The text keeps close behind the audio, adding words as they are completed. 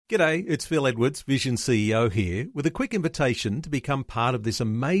G'day, it's Phil Edwards, Vision CEO here, with a quick invitation to become part of this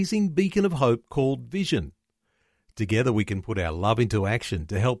amazing beacon of hope called Vision. Together we can put our love into action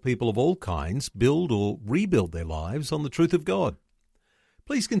to help people of all kinds build or rebuild their lives on the truth of God.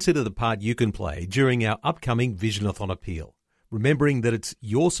 Please consider the part you can play during our upcoming Visionathon appeal, remembering that it's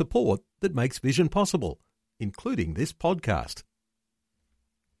your support that makes Vision possible, including this podcast.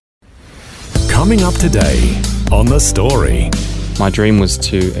 Coming up today on The Story. My dream was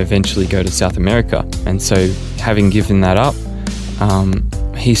to eventually go to South America, and so having given that up,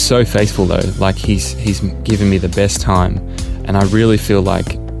 he's so faithful though. Like he's given me the best time, and I really feel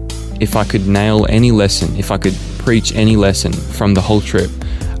like if I could nail any lesson, if I could preach any lesson from the whole trip,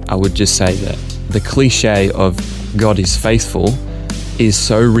 I would just say that the cliche of God is faithful is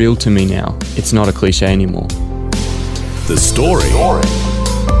so real to me now. It's not a cliche anymore. The Story.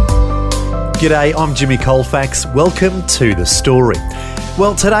 G'day, I'm Jimmy Colfax. Welcome to The Story.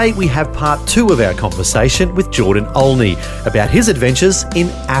 Well, today we have part 2 of our conversation with Jordan Olney about his adventures in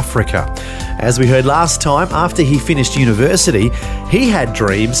Africa. As we heard last time, after he finished university, he had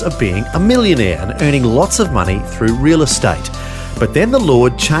dreams of being a millionaire and earning lots of money through real estate. But then the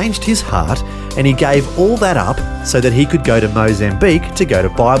Lord changed his heart and he gave all that up so that he could go to Mozambique to go to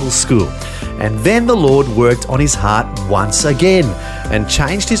Bible school. And then the Lord worked on his heart once again and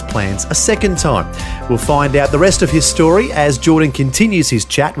changed his plans a second time. We'll find out the rest of his story as Jordan continues his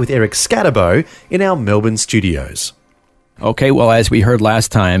chat with Eric Scatterbo in our Melbourne studios. Okay, well, as we heard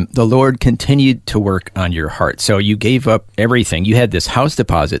last time, the Lord continued to work on your heart. So you gave up everything. You had this house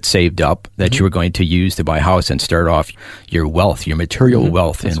deposit saved up that you were going to use to buy a house and start off your wealth, your material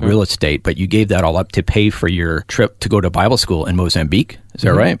wealth in real estate, but you gave that all up to pay for your trip to go to Bible school in Mozambique. Is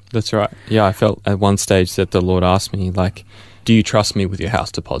that right? That's right. Yeah, I felt at one stage that the Lord asked me, like, do you trust me with your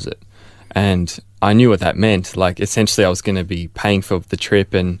house deposit? And I knew what that meant. Like, essentially, I was going to be paying for the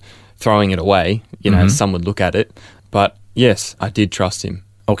trip and throwing it away, as some would look at it. But yes, I did trust him.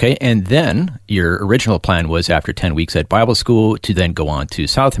 Okay, and then your original plan was after 10 weeks at Bible school to then go on to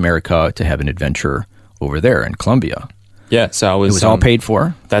South America to have an adventure over there in Colombia. Yeah, so I was... It was all paid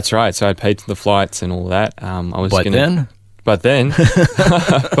for? That's right. So I paid for the flights and all that. But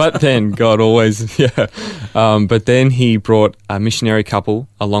then God always, but then he brought a missionary couple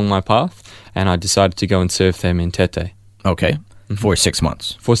along my path, and I decided to go and serve them in Tete. Okay. For 6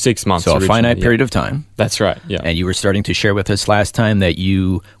 months. For 6 months. So a finite period of time. That's right, yeah. And you were starting to share with us last time that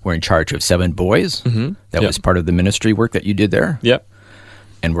you were in charge of 7 boys. That was part of the ministry work that you did there. Yep.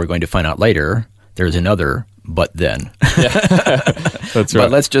 And we're going to find out later there's another but then. That's right.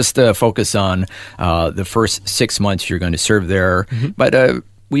 But let's just focus on the first 6 months you're going to serve there. But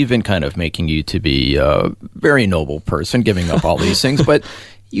we've been kind of making you to be a very noble person, giving up all these things. But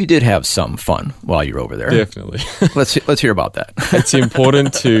you did have some fun while you were over there. Definitely. Let's hear about that. It's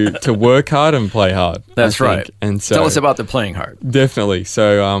important to work hard and play hard. That's right. And so, tell us about the playing hard. Definitely.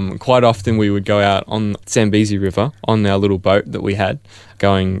 So quite often we would go out on Zambezi River on our little boat that we had,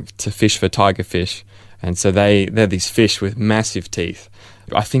 going to fish for tiger fish. And so they're these fish with massive teeth.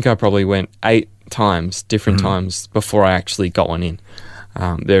 I think I probably went 8 times, different times, before I actually got one in.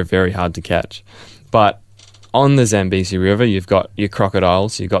 They're very hard to catch. But on the Zambezi River, you've got your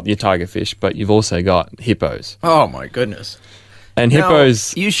crocodiles, you've got your tiger fish, but you've also got hippos. Oh, my goodness. And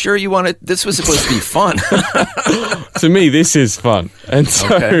hippos... Now, you sure you wanted... This was supposed to be fun. To me, this is fun. And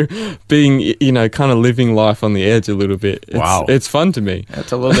so being, kind of living life on the edge a little bit, it's fun to me.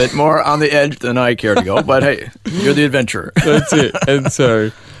 That's a little bit more on the edge than I care to go, but hey, you're the adventurer. That's it. And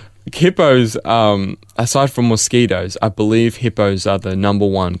so... hippos, aside from mosquitoes, I believe hippos are the number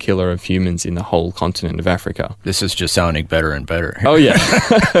 1 killer of humans in the whole continent of Africa. This is just sounding better and better. Oh, yeah.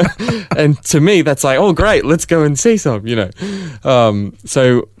 And to me, that's like, oh, great, let's go and see some,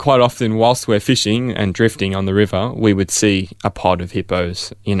 So quite often, whilst we're fishing and drifting on the river, we would see a pod of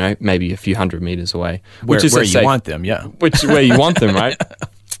hippos, maybe a few hundred meters away. Where you want them, yeah. Where you want them, right?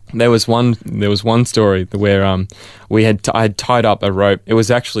 There was one story where I had tied up a rope. It was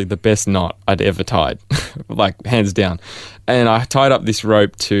actually the best knot I'd ever tied, like hands down. And I tied up this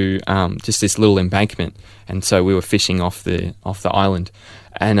rope to just this little embankment, and so we were fishing off the island,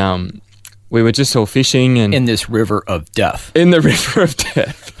 and we were just all fishing and in this river of death. In the river of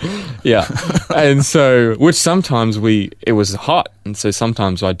death, yeah. And so, which sometimes it was hot, and so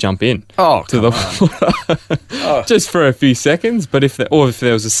sometimes I'd jump in to the water just for a few seconds. But if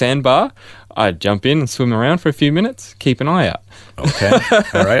there was a sandbar, I'd jump in and swim around for a few minutes, keep an eye out. Okay,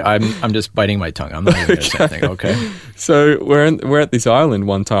 all right. I'm just biting my tongue. I'm not even going to say anything. Okay. So we're at this island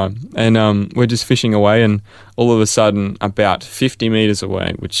one time, and we're just fishing away, and all of a sudden, about 50 meters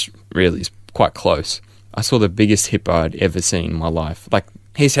away, which really is quite close, I saw the biggest hippo I'd ever seen in my life. Like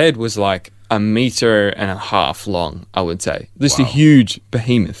his head was like 1.5 meters long, I would say. Just a Wow. huge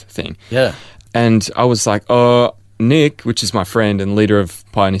behemoth thing. Yeah. And I was like, Nick, which is my friend and leader of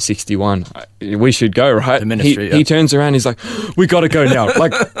Pioneer 61, we should go, right? The ministry, He turns around, he's like, we got to go now.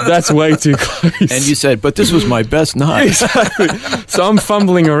 Like, that's way too close. And you said, but this was my best knot. Exactly. So I'm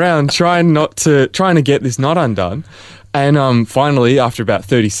fumbling around trying to get this knot undone. And finally, after about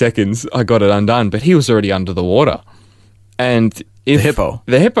 30 seconds, I got it undone, but he was already under the water. And The hippo.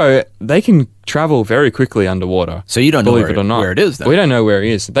 The hippo, they can travel very quickly underwater. So you don't know believe where it or not. where it is then? We don't know where he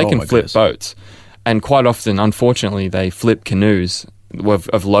is. They Oh can my flip goodness. boats. And quite often, unfortunately, they flip canoes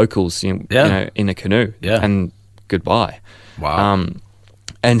of locals you know, in a canoe. Yeah. And goodbye. Wow.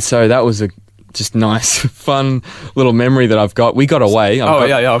 And so that was a just nice, fun little memory that I've got. We got away.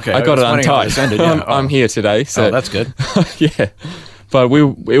 Okay. I got it was wondering how untied. this ended, yeah. I'm here today. So that's good. yeah. But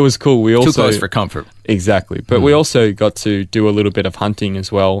it was cool. We Too also close for comfort. exactly. But we also got to do a little bit of hunting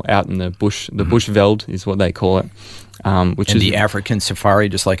as well out in the bush. The bushveld is what they call it. Which In is the African safari,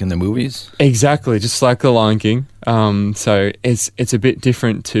 just like in the movies? exactly just like the Lion King. So it's a bit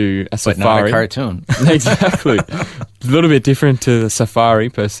different to a But safari. not a cartoon. Exactly. A little bit different to the safari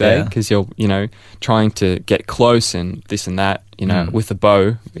per se, Yeah. because you're, trying to get close and this and that, with a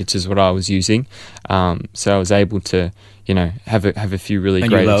bow, which is what I was using. So I was able to, have a few really And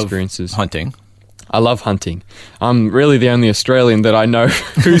great you love experiences. hunting. I love hunting. I'm really the only Australian that I know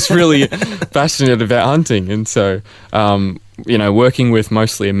who's really passionate about hunting. And so, working with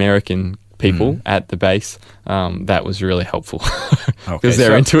mostly American people at the base, that was really helpful because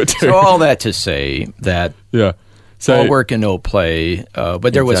they're into it too. So all that to say that Yeah. So all work and no play,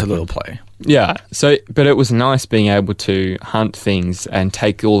 but there was a Exactly. little play. yeah. So, but it was nice being able to hunt things and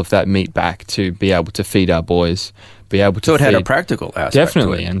take all of that meat back to be able to feed our boys, be able to So it had a feed- practical aspect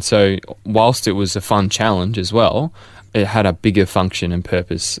Definitely. to it. And so, whilst it was a fun challenge as well, it had a bigger function and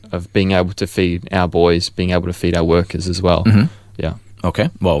purpose of being able to feed our boys, being able to feed our workers as well. Mm-hmm. Yeah.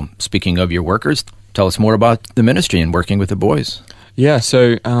 Okay. Well, speaking of your workers, tell us more about the ministry and working with the boys. Yeah,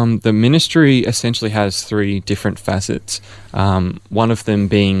 so the ministry essentially has 3 different facets. One of them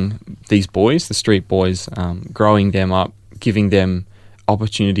being these boys, the street boys, growing them up, giving them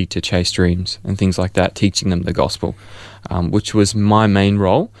opportunity to chase dreams and things like that, teaching them the gospel, which was my main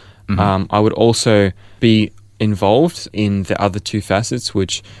role. I would also be involved in the other 2 facets,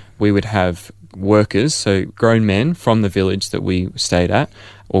 which we would have workers, so grown men from the village that we stayed at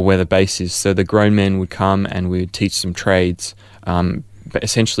or where the base is. So the grown men would come and we would teach them trades, but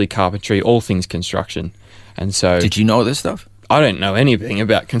essentially carpentry, all things construction. And so Did you know this stuff? I don't know anything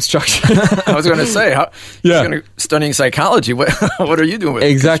about construction. I was going to say, studying psychology. What are you doing with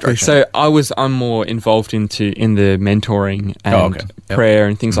Exactly. construction? So I'm more involved in the mentoring and okay. Yep. prayer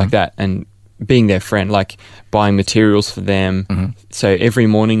and things like that, and being their friend, like buying materials for them. So every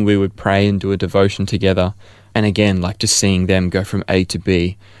morning we would pray and do a devotion together. And again, like just seeing them go from A to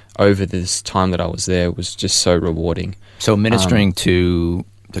B over this time that I was there was just so rewarding. So ministering to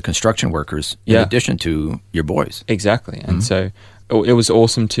the construction workers in Yeah. addition to your boys. Exactly. And so it was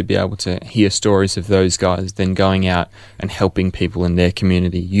awesome to be able to hear stories of those guys then going out and helping people in their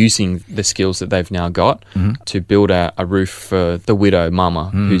community using the skills that they've now got to build a roof for the widow mama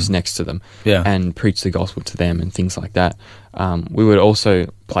who's next to them Yeah. and preach the gospel to them and things like that. We would also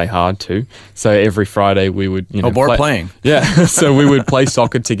play hard too. So every Friday we would, more playing. Yeah. So we would play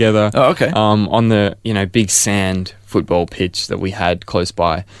soccer together. Oh, okay. On the, big sand football pitch that we had close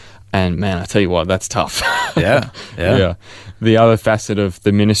by. And man, I tell you what, that's tough. Yeah. Yeah. The other facet of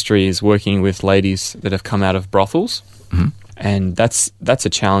the ministry is working with ladies that have come out of brothels. And that's a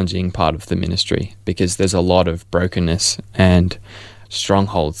challenging part of the ministry because there's a lot of brokenness and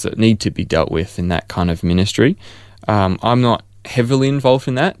strongholds that need to be dealt with in that kind of ministry. I'm not heavily involved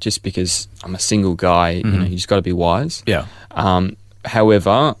in that just because I'm a single guy. You just got to be wise. Yeah.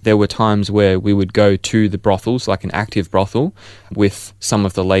 However, there were times where we would go to the brothels, like an active brothel, with some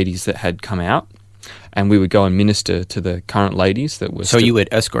of the ladies that had come out, and we would go and minister to the current ladies that were. So you would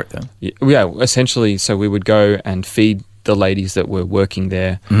escort them. Yeah, essentially. So we would go and feed the ladies that were working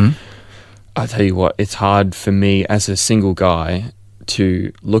there. I tell you what, it's hard for me as a single guy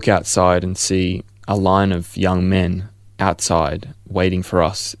to look outside and see a line of young men outside waiting for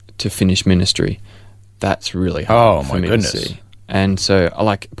us to finish ministry. That's really hard for me to see. And so,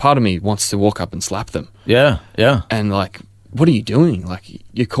 part of me wants to walk up and slap them. Yeah. And what are you doing?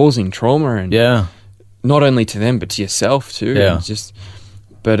 You're causing trauma, and not only to them but to yourself too. Yeah.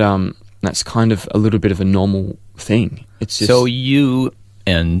 And that's kind of a little bit of a normal thing. It's just So you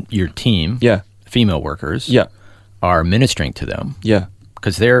and your team, yeah, female workers, yeah, are ministering to them yeah.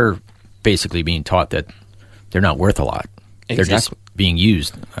 because they're basically being taught that they're not worth a lot. They're just Exactly. being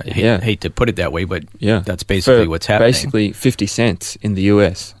used. I hate to put it that way, but that's basically what's happening. Basically 50 cents in the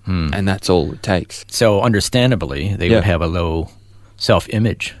US, and that's all it takes. So understandably, they would have a low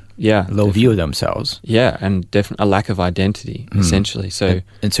self-image, low view of themselves. Yeah, and definitely a lack of identity, essentially. So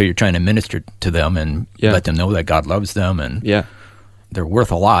and so you're trying to minister to them and let them know that God loves them, and they're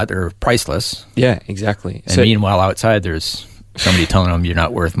worth a lot, they're priceless. Yeah, exactly. And meanwhile, outside, there's somebody telling them you're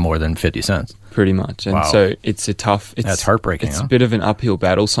not worth more than 50 cents. Pretty much. And so it's a tough... That's heartbreaking. It's a bit of an uphill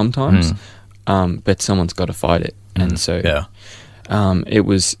battle sometimes, but someone's got to fight it. And so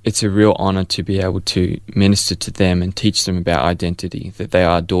it's a real honor to be able to minister to them and teach them about identity, that they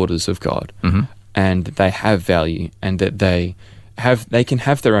are daughters of God, and that they have value, and that they can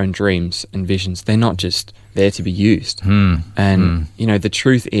have their own dreams and visions. They're not just there to be used. And, the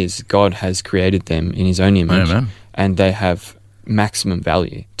truth is God has created them in his own image, and they have maximum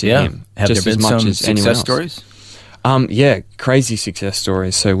value to him. Have just there been as much some as anyone else. success stories? Crazy success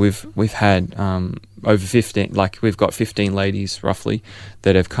stories. So we've had over 15, we've got 15 ladies roughly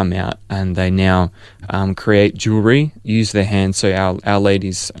that have come out, and they now create jewelry, use their hands. So our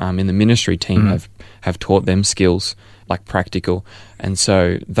ladies in the ministry team have taught them skills, like practical, and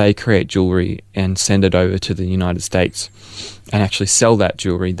so they create jewelry and send it over to the United States and actually sell that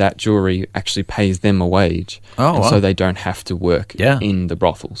jewelry. That jewelry actually pays them a wage, so they don't have to work in the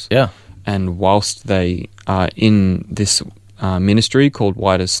brothels. And whilst they are in this ministry called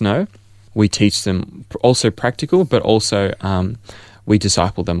White as Snow, we teach them also practical, but also we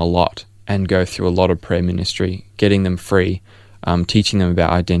disciple them a lot and go through a lot of prayer ministry, getting them free, teaching them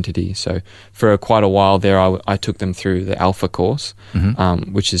about identity. So for quite a while there, I took them through the Alpha course,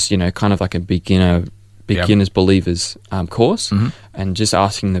 which is, kind of like a beginner's believers course, and just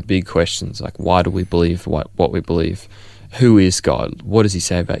asking the big questions, like why do we believe what we believe? Who is God? What does he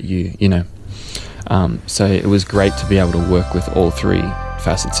say about you? So it was great to be able to work with all three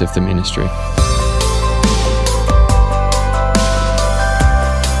facets of the ministry.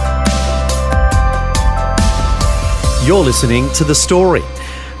 You're listening to The Story.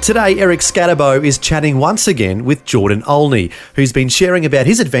 Today, Eric Scatterbo is chatting once again with Jordan Olney, who's been sharing about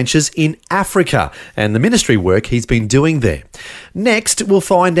his adventures in Africa and the ministry work he's been doing there. Next, we'll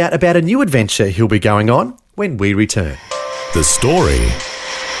find out about a new adventure he'll be going on when we return. The Story.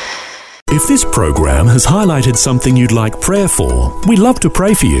 If this program has highlighted something you'd like prayer for, we'd love to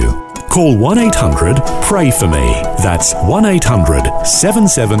pray for you. Call 1-800-PRAY-FOR-ME. That's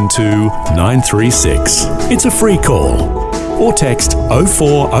 1-800-772-936. It's a free call. Or text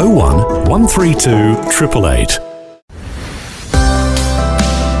 0401 132 888.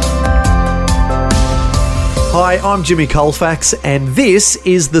 Hi, I'm Jimmy Colfax, and this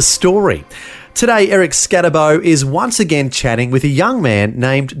is The Story. Today, Eric Scatterbo is once again chatting with a young man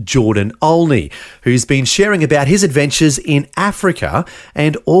named Jordan Olney, who's been sharing about his adventures in Africa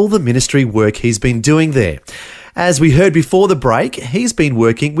and all the ministry work he's been doing there. As we heard before the break, he's been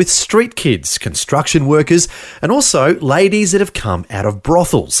working with street kids, construction workers, and also ladies that have come out of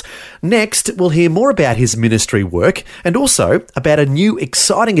brothels. Next, we'll hear more about his ministry work and also about a new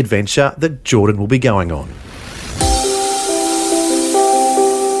exciting adventure that Jordan will be going on.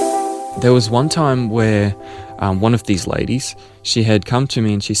 There was one time where one of these ladies, she had come to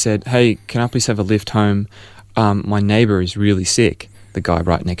me and she said, "Hey, can I please have a lift home? My neighbour is really sick," the guy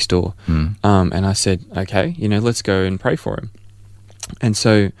right next door. And I said, "Okay, let's go and pray for him." And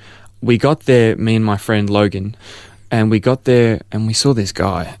so we got there, me and my friend Logan, and we got there and we saw this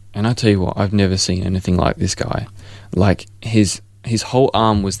guy. And I tell you what, I've never seen anything like this guy. Like his whole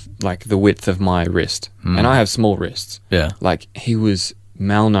arm was like the width of my wrist. And I have small wrists. Yeah. Like he was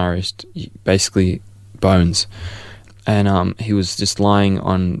malnourished, basically bones, and he was just lying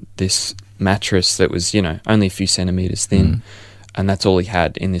on this mattress that was only a few centimeters thin, and that's all he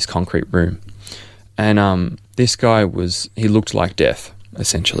had in this concrete room. And this guy he looked like death,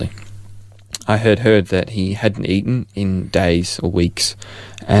 essentially. I heard that he hadn't eaten in days or weeks,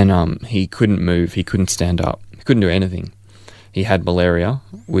 and he couldn't move, he couldn't stand up, he couldn't do anything. He had malaria,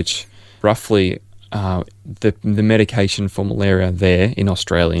 which roughly the medication for malaria there in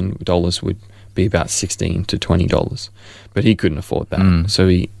Australian dollars would be about $16 to $20, but he couldn't afford that. So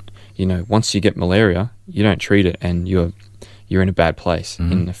he, once you get malaria, you don't treat it, and you're in a bad place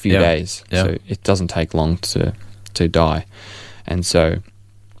in a few days. So it doesn't take long to die. And so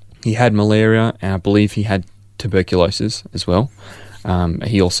he had malaria, and I believe he had tuberculosis as well.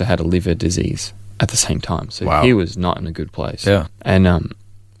 He also had a liver disease at the same time. So he was not in a good place. And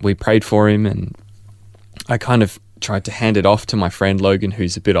we prayed for him, and I kind of tried to hand it off to my friend Logan,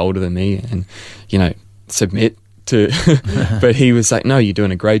 who's a bit older than me, and, submit to, but he was like, "No, you're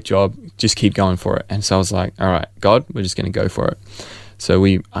doing a great job. just keep going for it. And so I was like, all right, God, we're just going to go for it. So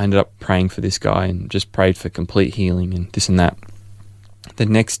I ended up praying for this guy and just prayed for complete healing and this and that. The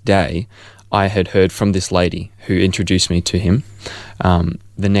next day, I had heard from this lady who introduced me to him.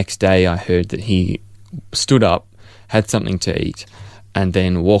 The next day, I heard that he stood up, had something to eat, and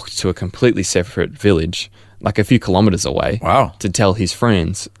then walked to a completely separate village, like a few kilometers away, Wow. to tell his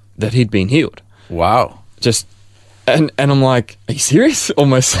friends that he'd been healed. Wow. And I'm like, are you serious?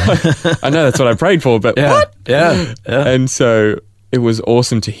 Almost like, I know that's what I prayed for, but what? Yeah. And so it was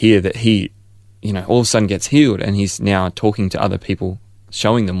awesome to hear that he, all of a sudden gets healed, and he's now talking to other people,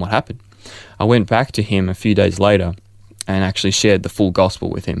 showing them what happened. I went back to him a few days later and actually shared the full gospel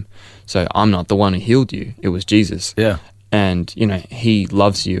with him. So I'm not the one who healed you. It was Jesus. Yeah. And, he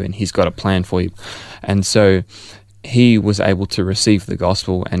loves you and he's got a plan for you. And so he was able to receive the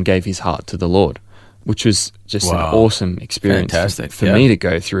gospel and gave his heart to the Lord, which was just an awesome experience. Fantastic. For me to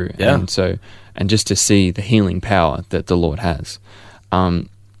go through. Yeah. And just to see the healing power that the Lord has.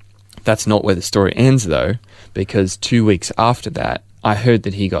 That's not where the story ends, though, because 2 weeks after that, I heard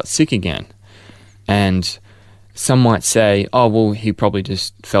that he got sick again. And some might say, oh, well, he probably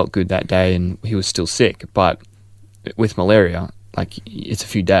just felt good that day and he was still sick. But with malaria, like, it's a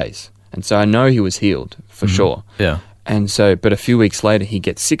few days. And so I know he was healed for sure. Yeah. And so, but a few weeks later, he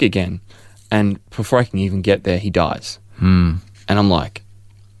gets sick again. And before I can even get there, he dies. And I'm like,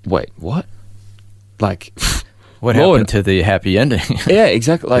 wait, what? Like, What Lord. happened to the happy ending? Yeah,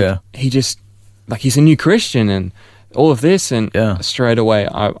 exactly. Like, he just, like, he's a new Christian and all of this. And straight away,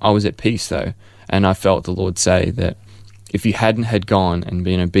 I was at peace, though. And I felt the Lord say that if you hadn't had gone and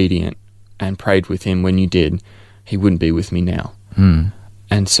been obedient and prayed with him when you did, he wouldn't be with me now.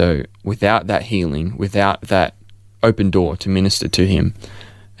 And so without that healing, without that open door to minister to him,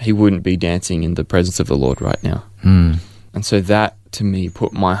 he wouldn't be dancing in the presence of the Lord right now. And so that, to me,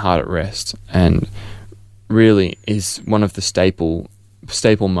 put my heart at rest and really is one of the staple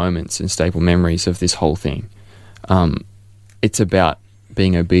moments and staple memories of this whole thing. It's about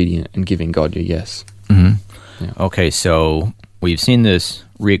being obedient and giving God your yes. Yeah. Okay, so we've seen this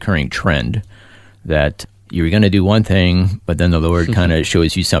reoccurring trend that you were going to do one thing, but then the Lord kind of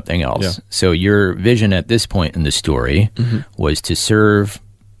shows you something else. Yeah. So your vision at this point in the story was to serve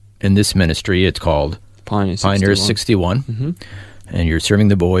in this ministry. It's called Pioneer 61. And you're serving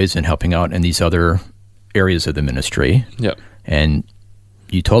the boys and helping out in these other areas of the ministry. Yep. And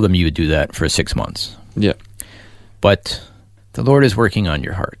you told them you would do that for 6 months. Yep. But the Lord is working on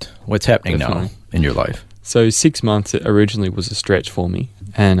your heart. What's happening now in your life? So 6 months originally was a stretch for me.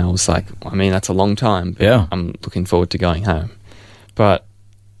 And I was like, I mean, that's a long time. But I'm looking forward to going home. But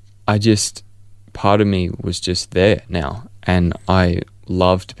part of me was just there now. And I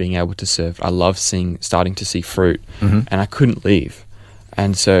loved being able to serve. I loved starting to see fruit. And I couldn't leave.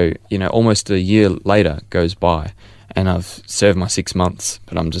 And so, almost a year later goes by. And I've served my 6 months.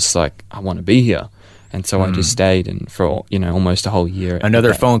 But I'm just like, I want to be here. And so I just stayed and for, almost a whole year.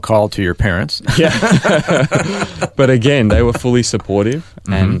 Another phone call to your parents. Yeah. But again, they were fully supportive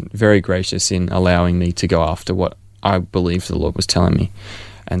and very gracious in allowing me to go after what I believed the Lord was telling me.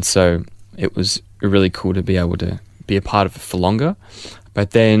 And so it was really cool to be able to be a part of it for longer.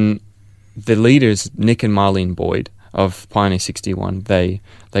 But then the leaders, Nick and Marlene Boyd of Pioneer 61, they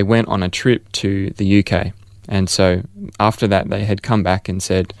went on a trip to the UK. And so after that, they had come back and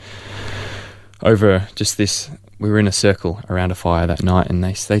said, over just this, we were in a circle around a fire that night, and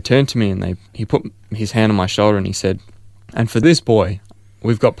they turned to me and he put his hand on my shoulder and he said, and for this boy,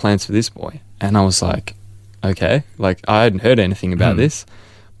 we've got plans for this boy. And I was like, okay, like I hadn't heard anything about this,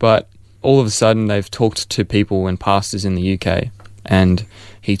 but all of a sudden they've talked to people and pastors in the UK, and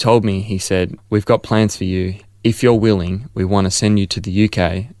he told me, he said, we've got plans for you. If you're willing, we want to send you to the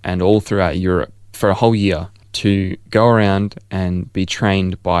UK and all throughout Europe for a whole year to go around and be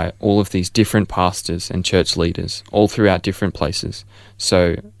trained by all of these different pastors and church leaders all throughout different places.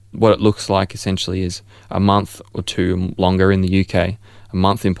 So what it looks like essentially is a month or two longer in the UK, a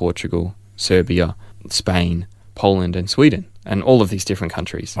month in Portugal, Serbia, Spain, Poland and Sweden, and all of these different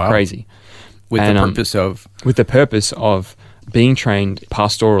countries. Wow. Crazy. With the purpose of? With the purpose of being trained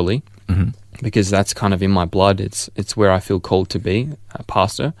pastorally, because that's kind of in my blood. It's where I feel called to be a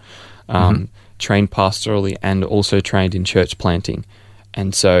pastor. Trained pastorally and also trained in church planting.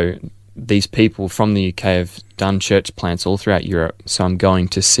 And so these people from the UK have done church plants all throughout Europe, so I'm going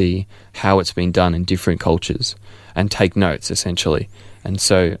to see how it's been done in different cultures and take notes, essentially. And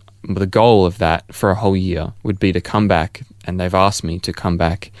so the goal of that for a whole year would be to come back, and they've asked me to come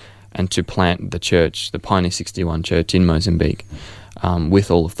back and to plant the church, the Pioneer 61 church in Mozambique,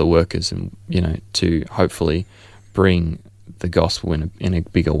 with all of the workers and, to hopefully bring the gospel in a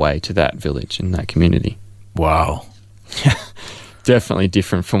bigger way to that village and that community. Wow. Definitely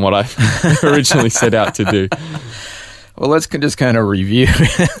different from what I originally set out to do. Well, let's just kind of review.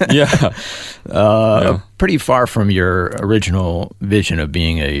 Yeah. Pretty far from your original vision of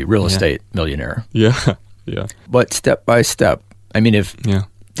being a real estate millionaire. Yeah. Yeah. But step by step, I mean, if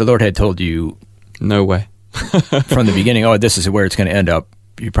the Lord had told you No way. from the beginning, oh, this is where it's going to end up,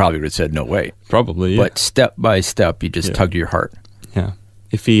 you probably would have said, no way. Probably, yeah. But step by step, you just tugged your heart. Yeah.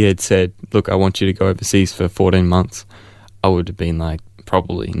 If he had said, look, I want you to go overseas for 14 months, I would have been like,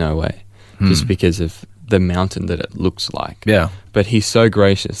 probably no way. Just because of the mountain that it looks like. Yeah. But he's so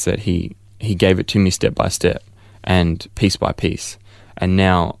gracious that he gave it to me step by step and piece by piece. And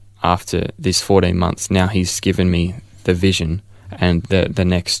now, after this 14 months, now he's given me the vision and the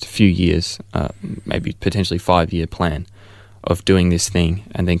next few years, maybe potentially 5-year plan of doing this thing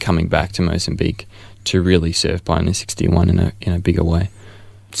and then coming back to Mozambique to really serve Pioneer 61 in a bigger way.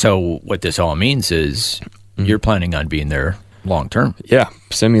 So what this all means is you're planning on being there long term. Yeah,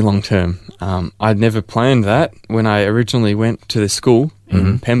 semi-long term. I'd never planned that when I originally went to the school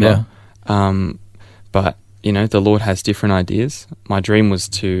in Pemba. Yeah. But, you know, the Lord has different ideas. My dream was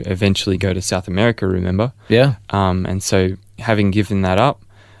to eventually go to South America, remember? Yeah. And so having given that up,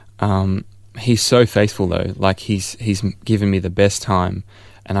 he's so faithful though. Like he's given me the best time.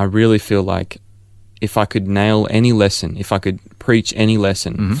 And I really feel like if I could nail any lesson, if I could preach any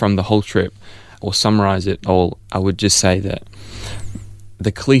lesson from the whole trip or summarize it all, I would just say that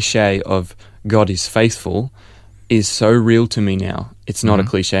the cliche of God is faithful is so real to me now. It's not a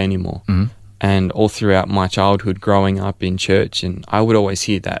cliche anymore. And all throughout my childhood growing up in church, and I would always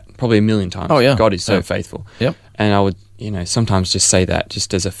hear that probably a million times. Oh, yeah. God is so faithful. Yep. And I would, you know, sometimes just say that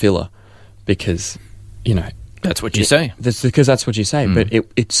just as a filler because, you know. That's what you say. That's because that's what you say. But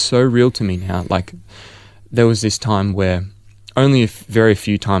it's so real to me now. Like there was this time where only very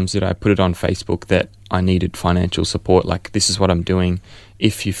few times did I put it on Facebook that I needed financial support. Like this is what I'm doing.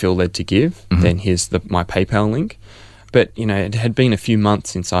 If you feel led to give, then here's my PayPal link. But, you know, it had been a few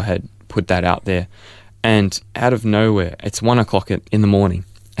months since I had put that out there. And out of nowhere, it's 1:00 in the morning.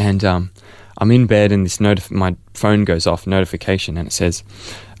 And I'm in bed and this my phone goes off, notification, and it says,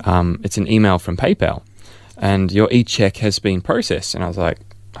 it's an email from PayPal. And your e-check has been processed. And I was like,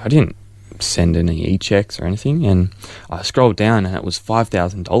 I didn't send any e-checks or anything. And I scrolled down and it was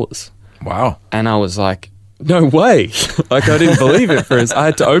 $5,000. Wow. And I was like, no way. Like I didn't believe it first. I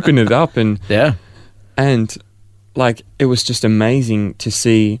had to open it up and like it was just amazing to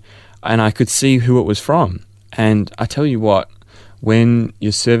see, and I could see who it was from. And I tell you what, when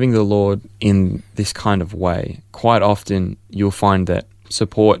you're serving the Lord in this kind of way, quite often you'll find that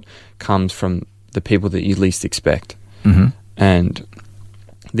support comes from the people that you least expect. And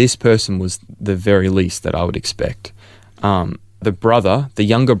this person was the very least that I would expect. The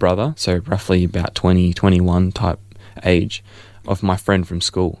younger brother, so roughly about 20, 21 type age of my friend from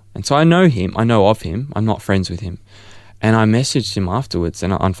school. And so I know of him, I'm not friends with him. And I messaged him afterwards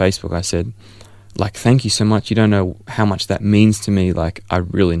and on Facebook I said, like, thank you so much. You don't know how much that means to me. Like, I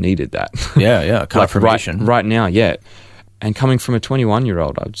really needed that. Yeah, confirmation. Like right now, yeah. And coming from a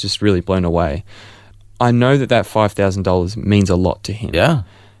 21-year-old, I was just really blown away. I know that $5,000 means a lot to him. Yeah.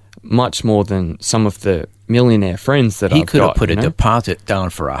 Much more than some of the millionaire friends that I've got. He could have put a deposit down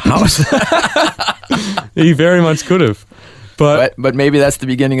for a house. He very much could have. But maybe that's the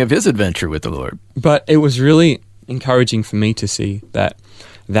beginning of his adventure with the Lord. But it was really encouraging for me to see that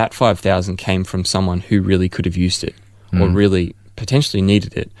 $5,000 came from someone who really could have used it or really potentially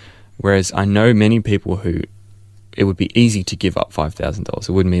needed it. Whereas I know many people who it would be easy to give up $5,000.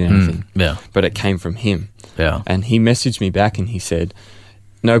 It wouldn't mean anything. Yeah. But it came from him. Yeah. And he messaged me back and he said,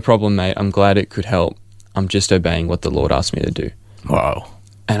 no problem, mate. I'm glad it could help. I'm just obeying what the Lord asked me to do. Wow.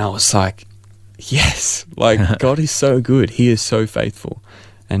 And I was like, yes, like God is so good. He is so faithful.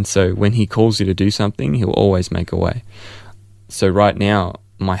 And so when he calls you to do something, he'll always make a way. So right now,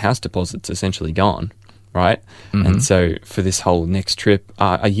 my house deposit's essentially gone, right? And so for this whole next trip,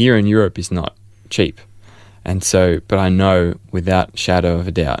 a year in Europe is not cheap. And so, but I know without shadow of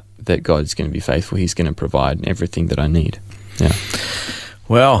a doubt that God's going to be faithful. He's going to provide everything that I need. Yeah.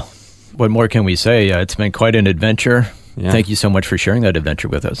 Well, what more can we say? It's been quite an adventure. Yeah. Thank you so much for sharing that adventure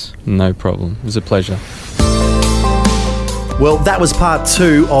with us. No problem. It was a pleasure. Well, that was part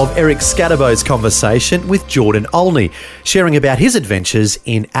 2 of Eric Scatterbo's conversation with Jordan Olney, sharing about his adventures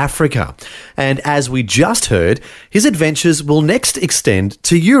in Africa. And as we just heard, his adventures will next extend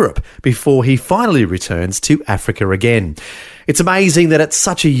to Europe before he finally returns to Africa again. It's amazing that at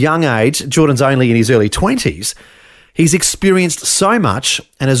such a young age, Jordan's only in his early 20s, he's experienced so much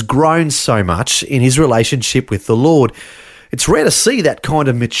and has grown so much in his relationship with the Lord. It's rare to see that kind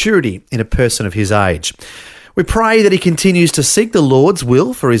of maturity in a person of his age. We pray that he continues to seek the Lord's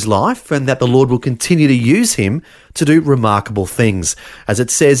will for his life and that the Lord will continue to use him to do remarkable things. As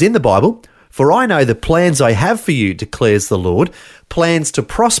it says in the Bible, "For I know the plans I have for you, declares the Lord, plans to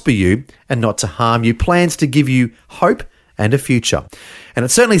prosper you and not to harm you, plans to give you hope and a future." And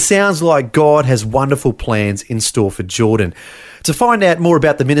it certainly sounds like God has wonderful plans in store for Jordan. To find out more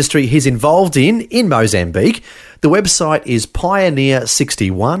about the ministry he's involved in Mozambique, the website is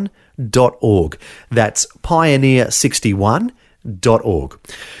pioneer61.org. That's pioneer61.org.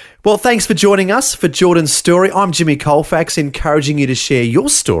 Well, thanks for joining us for Jordan's story. I'm Jimmy Colfax, encouraging you to share your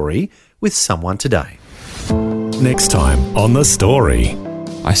story with someone today. Next time on The Story.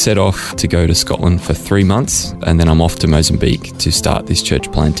 I set off to go to Scotland for 3 months, and then I'm off to Mozambique to start this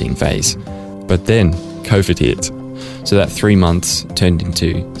church planting phase. But then COVID hit. So that 3 months turned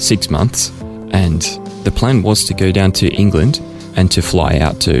into 6 months, and the plan was to go down to England and to fly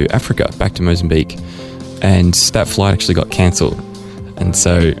out to Africa, back to Mozambique. And that flight actually got cancelled. And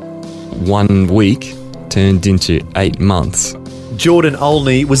so 1 week turned into 8 months. Jordan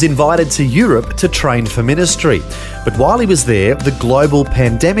Olney was invited to Europe to train for ministry. But while he was there, the global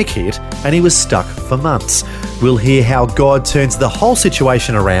pandemic hit and he was stuck for months. We'll hear how God turns the whole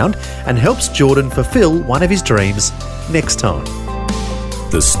situation around and helps Jordan fulfill one of his dreams next time.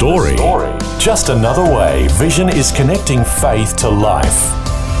 The Story. Just another way Vision is connecting faith to life.